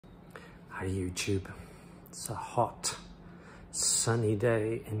Hi YouTube. It's a hot, sunny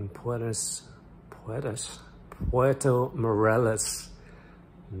day in Puerto Morelos,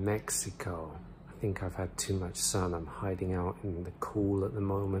 Mexico. I think I've had too much sun. I'm hiding out in the cool at the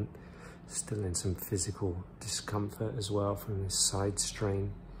moment. Still in some physical discomfort as well from this side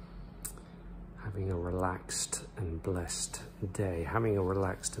strain. Having a relaxed and blessed day. Having a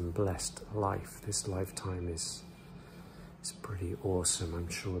relaxed and blessed life. This lifetime is pretty awesome. I'm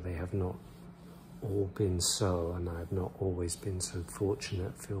sure they have not all been so, and I have not always been so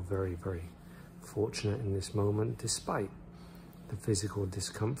fortunate. I feel very, very fortunate in this moment, despite the physical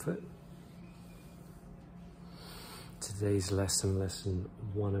discomfort. Today's lesson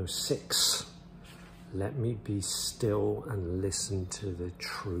 106. Let me be still and listen to the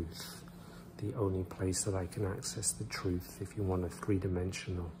truth. The only place that I can access the truth, if you want a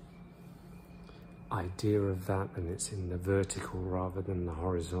three-dimensional idea of that, and it's in the vertical rather than the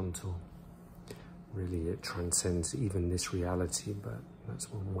horizontal. Really, it transcends even this reality, but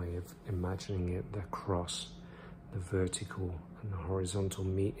that's one way of imagining it. Across the vertical and the horizontal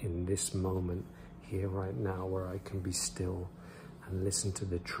meet in this moment here right now, where I can be still and listen to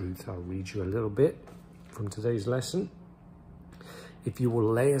the truth. I'll read you a little bit from today's lesson. If you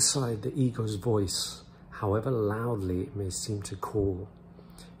will lay aside the ego's voice, however loudly it may seem to call,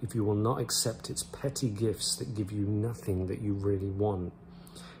 if you will not accept its petty gifts that give you nothing that you really want,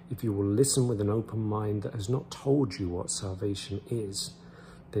 if you will listen with an open mind that has not told you what salvation is,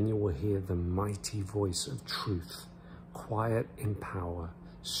 then you will hear the mighty voice of truth, quiet in power,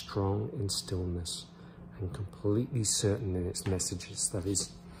 strong in stillness, and completely certain in its messages. That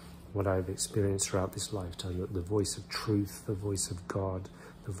is what I've experienced throughout this lifetime, that the voice of truth, the voice of God,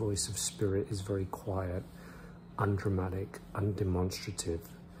 the voice of spirit is very quiet, undramatic, undemonstrative,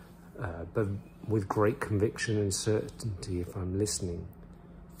 but with great conviction and certainty if I'm listening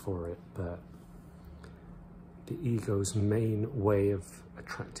for it. But the ego's main way of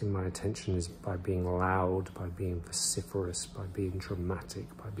attracting my attention is by being loud, by being vociferous, by being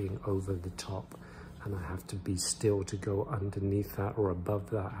dramatic, by being over the top. And I have to be still to go underneath that or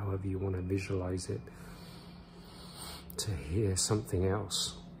above that, however you want to visualize it, to hear something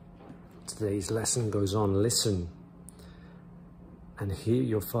else. Today's lesson goes on. Listen and hear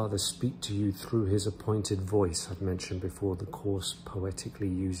your Father speak to you through his appointed voice. I've mentioned before, the Course poetically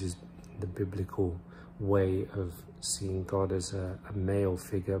uses the biblical way of seeing God as a male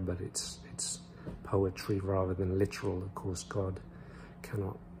figure, but it's poetry rather than literal. Of course, God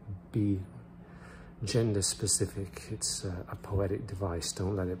cannot be gender specific. It's a poetic device.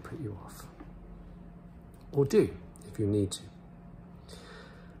 Don't let it put you off. Or do, if you need to.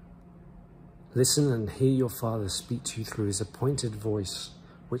 Listen and hear your Father speak to you through his appointed voice,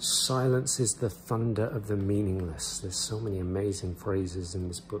 which silences the thunder of the meaningless. There's so many amazing phrases in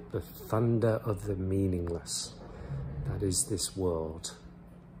this book. The thunder of the meaningless. That is this world.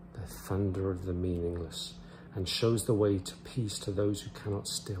 The thunder of the meaningless. And shows the way to peace to those who cannot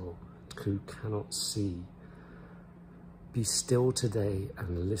still, who cannot see. Be still today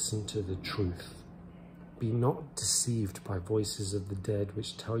and listen to the truth. Be not deceived by voices of the dead,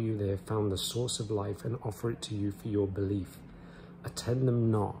 which tell you they have found the source of life and offer it to you for your belief. Attend them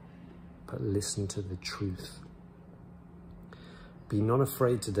not, but listen to the truth. Be not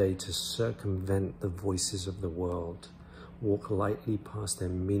afraid today to circumvent the voices of the world. Walk lightly past their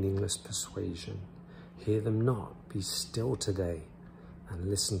meaningless persuasion. Hear them not. Be still today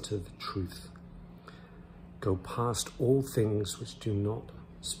and listen to the truth. Go past all things which do not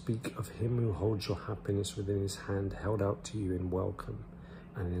speak of him who holds your happiness within his hand, held out to you in welcome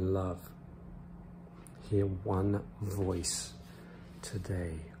and in love. Hear one voice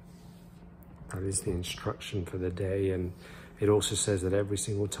today. That is the instruction for the day. And it also says that every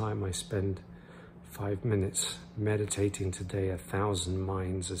single time I spend 5 minutes meditating today, 1,000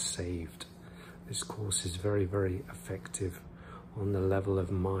 minds are saved. This course is very, very effective on the level of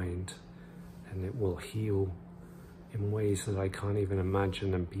mind, and it will heal in ways that I can't even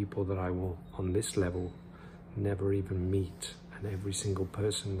imagine, and people that I will, on this level, never even meet. And every single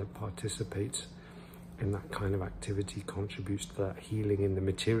person that participates in that kind of activity contributes to that healing. In the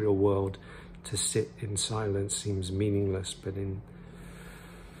material world, to sit in silence seems meaningless, but in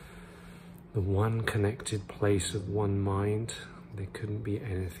the one connected place of one mind, there couldn't be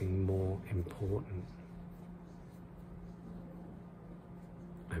anything more important.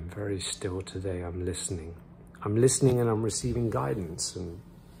 I'm very still today. I'm listening. I'm listening and I'm receiving guidance. And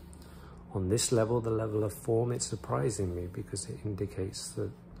on this level, the level of form, it's surprising me because it indicates that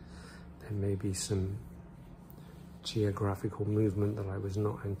there may be some geographical movement that I was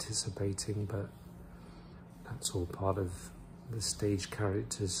not anticipating, but that's all part of the stage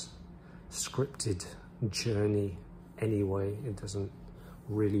character's scripted journey anyway. It doesn't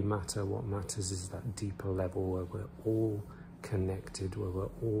really matter. What matters is that deeper level where we're all connected, where we're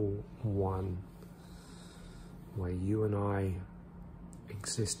all one, where you and I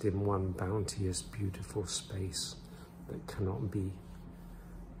exist in one bounteous, beautiful space that cannot be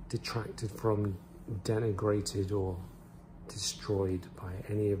detracted from, denigrated, or destroyed by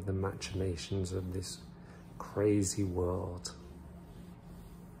any of the machinations of this crazy world.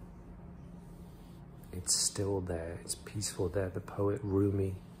 It's still there, it's peaceful there. The poet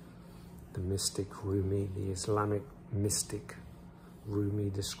Rumi, the mystic Rumi, the Islamic mystic Rumi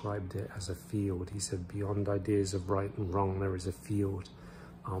described it as a field. He said, beyond ideas of right and wrong, there is a field.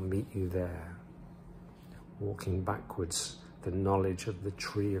 I'll meet you there. Walking backwards, the knowledge of the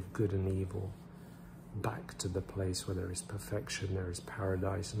tree of good and evil, back to the place where there is perfection, there is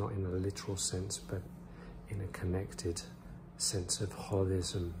paradise, not in a literal sense, but in a connected sense of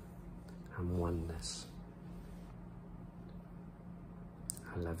holism and oneness.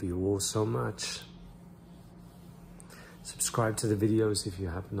 I love you all so much. Subscribe to the videos if you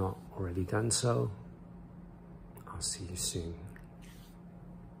have not already done so. I'll see you soon.